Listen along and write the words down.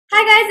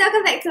Hi guys,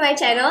 welcome back to my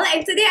channel,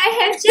 and today I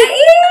have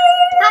JieYing!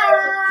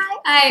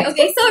 Hi!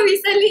 Okay, so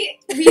recently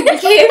we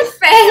became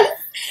friends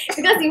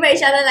because we met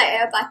each other like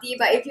at a party,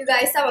 but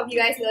some of you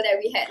guys know that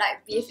we had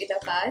like beef in the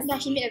past. Yeah,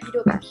 she made a video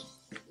about me.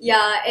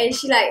 Yeah, and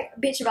she like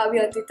bitched about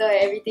me on Twitter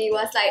and everything. It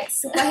was like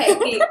super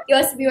hectic.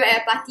 We were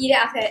at a party, then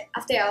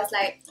after I was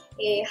like,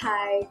 hey,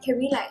 hi, can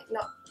we like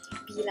not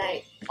be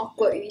like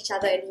awkward with each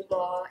other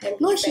anymore? And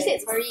no, she said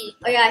sorry.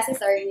 Oh yeah, I said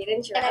sorry.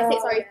 Then she was and I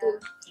said sorry too.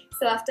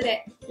 So after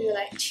that, we were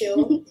like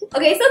chill.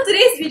 Okay, so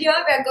today's video,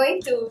 we are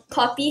going to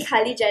copy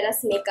Kylie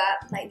Jenner's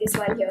makeup, like this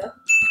one here.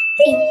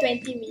 In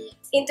 20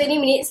 minutes. In 20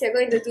 minutes, we're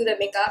going to do the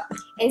makeup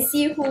and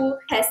see who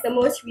has the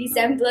most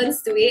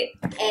resemblance to it.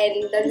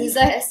 And the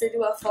loser has to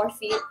do a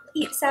forfeit.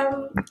 Eat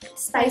some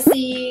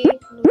spicy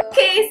noodles.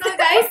 Okay, so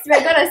guys,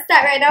 we're gonna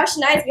start right now.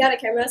 Shania is behind the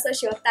camera, so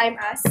she will time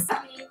us.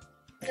 3,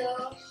 2,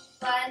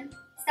 1,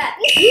 start.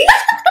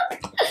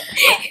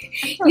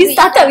 You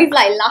started with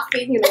like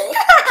laughing, you know.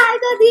 I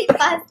got it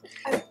fast.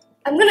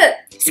 I'm gonna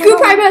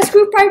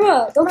screw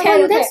primer. Don't care.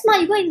 You damn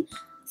smart. You go and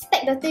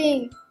stack the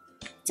thing.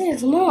 这有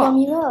什么 Your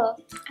mirror.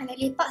 I like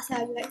lepak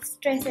you like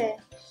stress eh.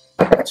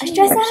 I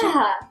stress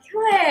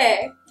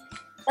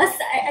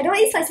I don't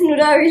eat spicy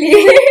noodle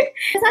really.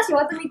 That's how she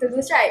wanted me to do,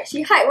 right?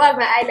 She hide one of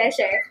my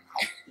eyelashes.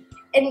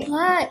 And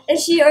What? And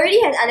she already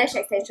has eyelash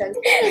extensions.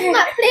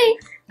 Smart play.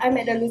 I'm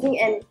at the losing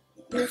end.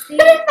 You see?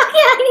 What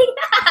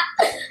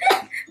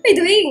What are you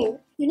doing?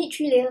 You need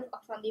 3 layers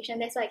of foundation.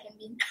 That's why I can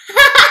win.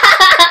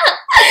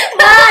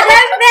 Wow,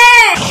 that's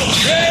bad!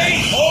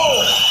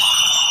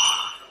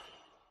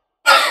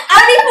 I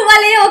only put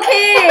 1 layer,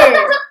 okay?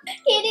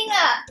 Kidding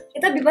ah.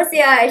 Later people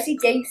say actually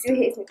JieYing still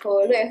hates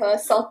Nicole. Look at her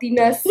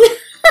saltiness.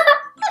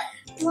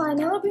 Wow, I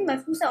never bring my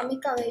full set of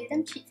makeup eh. You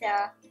damn cheap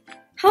sia.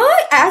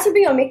 Huh? I asked you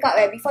bring your makeup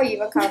before you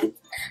even come.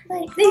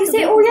 Like, then you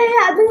say, oh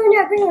yeah, I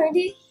bring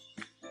already.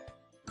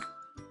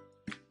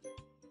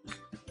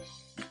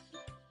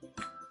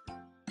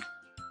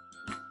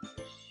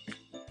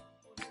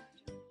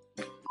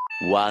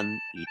 One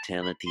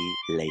eternity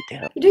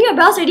later. You doing your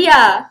brows already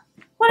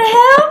What the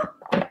hell?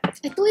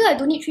 I told you I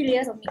don't need 3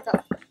 layers of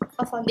makeup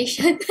or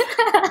foundation.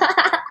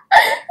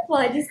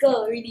 Wow, this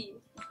girl really.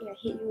 Yeah, I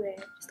hate you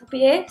Stop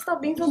it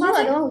Stop being so You fast.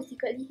 are the one who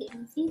secretly hate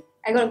me, see?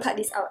 I'm gonna cut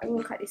this out.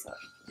 Until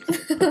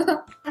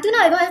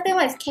now I don't understand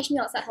why it's Cash Me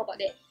Outside. How about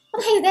that?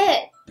 What the heck is that?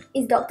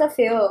 It's Dr.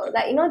 Phil.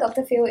 Like, you know,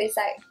 Dr. Phil is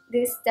like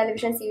this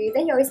television series.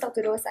 Then he always talk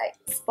to those like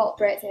sport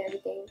brats and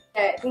everything.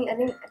 Yeah, I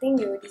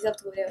think you deserve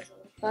to go there also.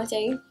 Huh,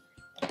 JieYing?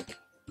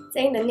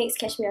 JieYing, the next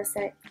Catch Me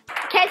Outside.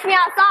 Catch Me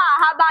Outside.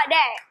 How about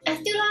that? I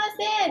still don't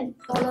understand.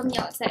 Follow me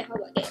outside. How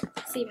about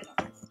that? Same or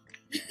not?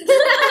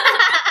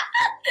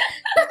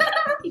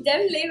 You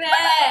damn lame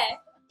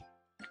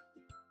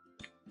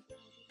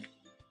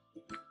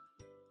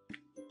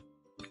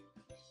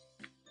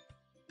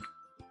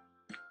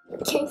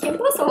Can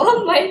put some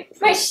of my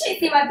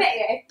shit in my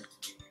bag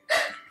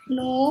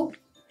No.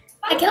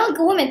 I cannot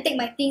go home and take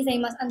my things and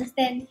you must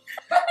understand.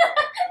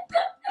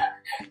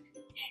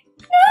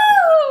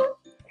 No!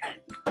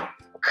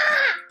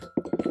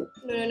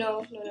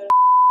 No.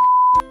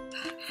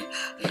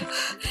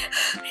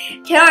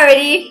 Cannot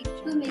already.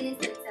 2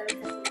 minutes and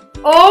 7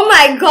 seconds. Oh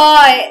my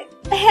god!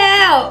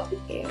 Help!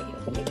 Okay,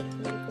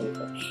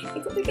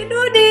 we can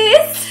do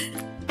this!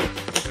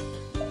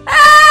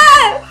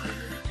 Ah!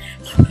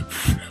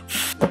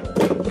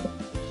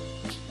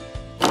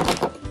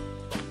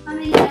 How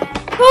many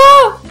left?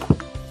 Oh!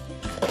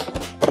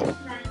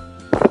 9,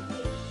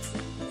 8,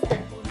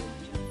 7,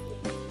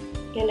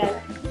 8. You're done.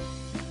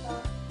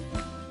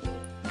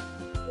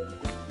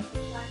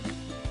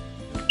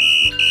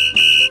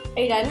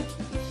 Are you done?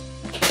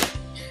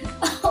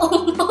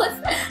 Almost.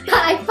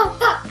 But I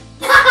fucked up.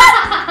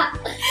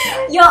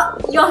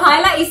 Your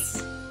highlight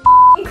is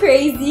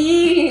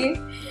crazy.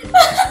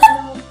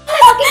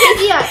 Fucking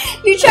crazy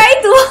You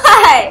trying to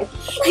hide.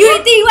 You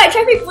think what?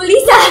 Traffic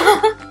police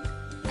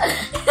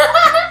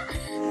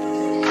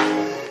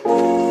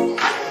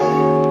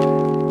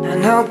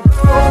And her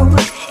goal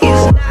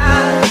is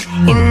not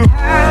in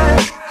her.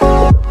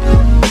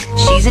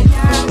 She's a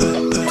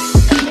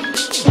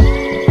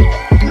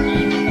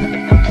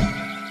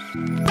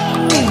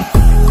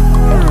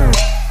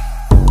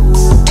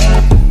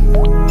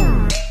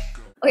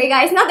Okay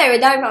guys, now that we're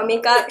done with our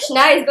makeup,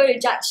 Shania is going to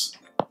judge.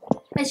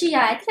 Actually,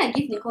 yeah, I think I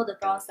give Nicole the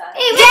brows. Yay!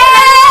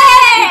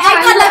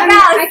 I got the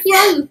brows! I keep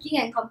on looking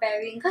and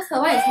comparing because her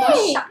one is more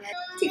sharp.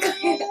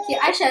 The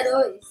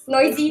eyeshadow is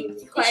Noisy.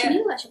 Quiet.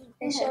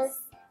 Lashes.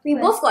 We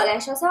both got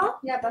lashes, huh?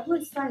 Yeah, but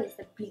which one is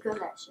the bigger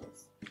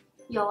lashes?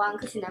 Your one,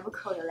 because you never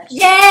curl your lashes.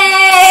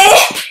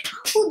 Yay!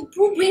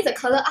 Who brings the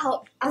colour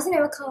out? I also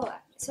never curl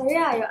Sorry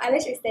your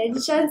eyelash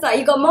extensions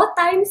You got more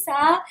time,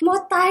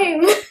 More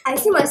time. I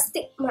still must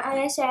stick my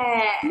eyelash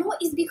No,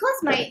 it's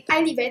because my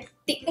eyelid very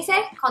thick. I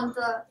say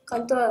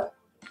Contour.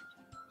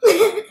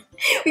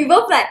 We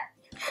both like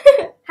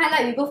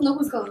Highlight, we both know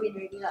who's gonna win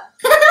already lah.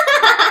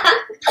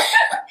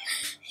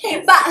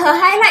 But her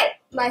highlight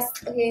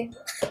must okay.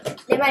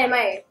 Never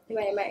mind.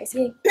 It's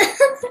okay.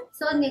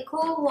 So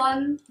Nicole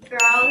won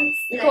brows.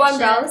 Nicole won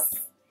brows.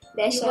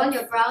 lashes. You want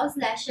your brows,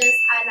 lashes,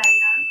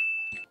 eyeliner,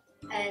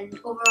 and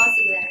overall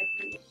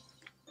similarity.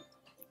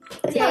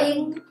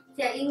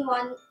 JieYing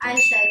want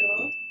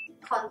eyeshadow,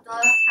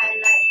 contour,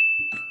 highlight,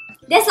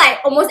 That's like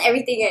almost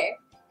everything eh.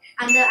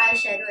 under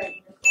eyeshadow and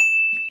inner corner.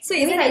 So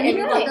It's is it like like the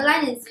everything?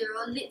 borderline is 0,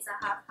 lids are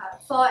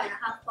half, 4.5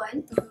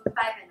 points, 5.5.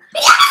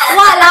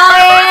 Walao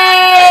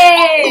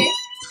eh!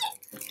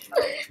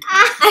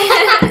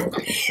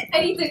 I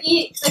need to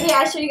eat. Okay,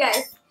 I'll show you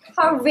guys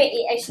how red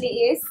it actually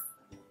is.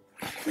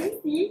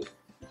 See?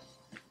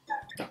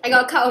 I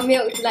got a cup of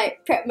milk to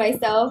like prep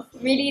myself.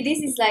 Really, this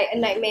is like a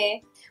nightmare.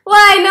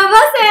 Why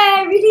nervous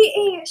eh?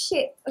 Really? Eh,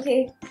 shit.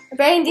 Okay.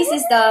 Apparently this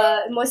is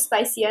the most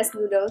spiciest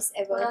noodles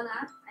Hold ever. on,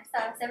 I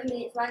start 7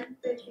 minutes. 1,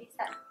 2, 3,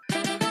 start.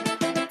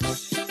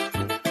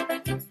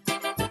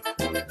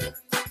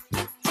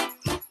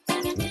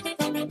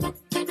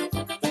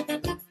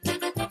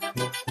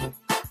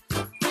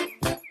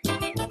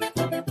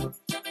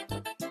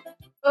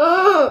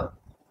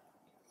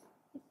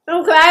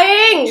 I'm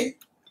crying!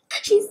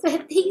 She's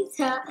sweating,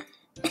 sir.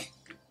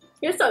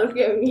 You're so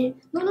looking at me.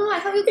 No, I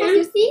help you close,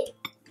 you see?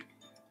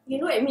 You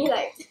look at me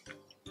like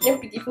you're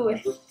beautiful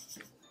eh.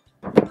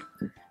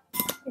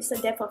 It's the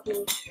death of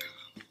me.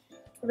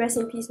 Rest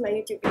in peace, my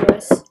YouTube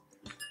viewers.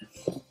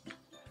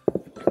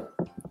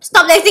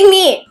 Stop letting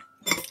me!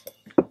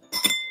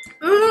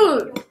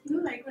 You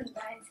look like you're gonna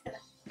die, sir.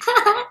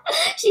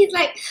 She's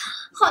like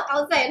hot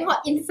outside and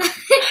hot inside.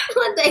 I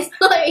want to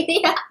explode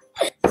already.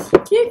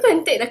 Can you go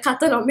and take the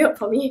carton of milk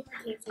for me?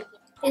 Okay.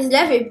 It's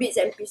left with bits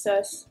and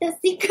pieces. The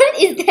secret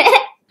is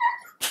that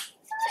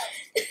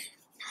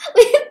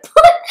we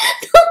put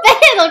 2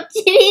 packets of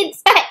chili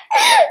inside.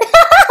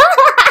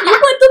 You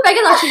put 2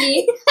 packets of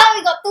chili? Now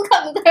we got 2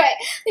 cup noodles, right?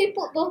 We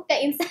put both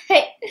pack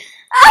inside.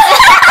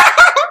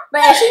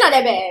 But actually not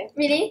that bad.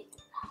 Really?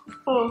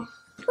 Oh,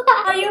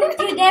 you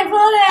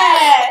devil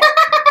eh!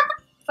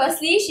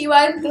 Firstly, she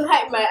want to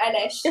hide my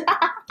eyelash.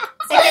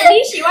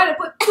 Secondly, she want to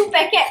put 2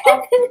 packets of...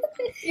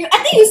 I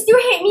think you still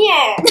hate me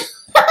eh!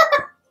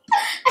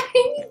 I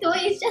really don't,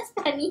 it's just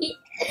funny.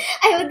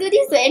 I will do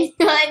this to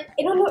anyone.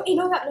 No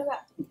rub.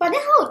 But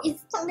then how?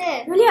 It's stuck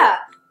there. Really ah?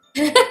 I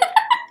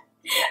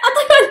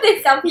thought you want to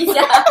take selfies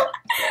yeah.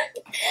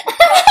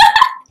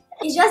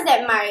 It's just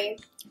that my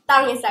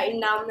tongue is like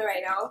numb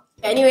right now.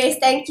 Anyways,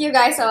 thank you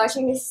guys for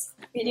watching this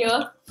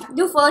video.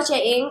 Do follow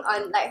JieYing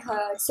on like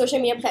her social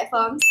media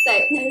platforms.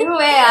 Like I don't know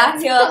where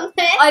here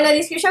or in the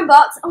description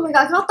box. Oh my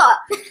god, I cannot talk.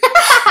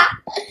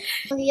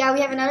 Okay, yeah,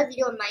 we have another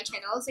video on my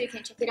channel, so you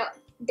can check it out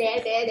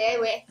there,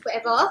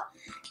 wherever.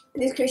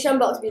 Description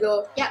box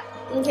below. Yep.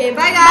 Okay,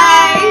 bye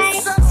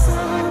guys. Bye.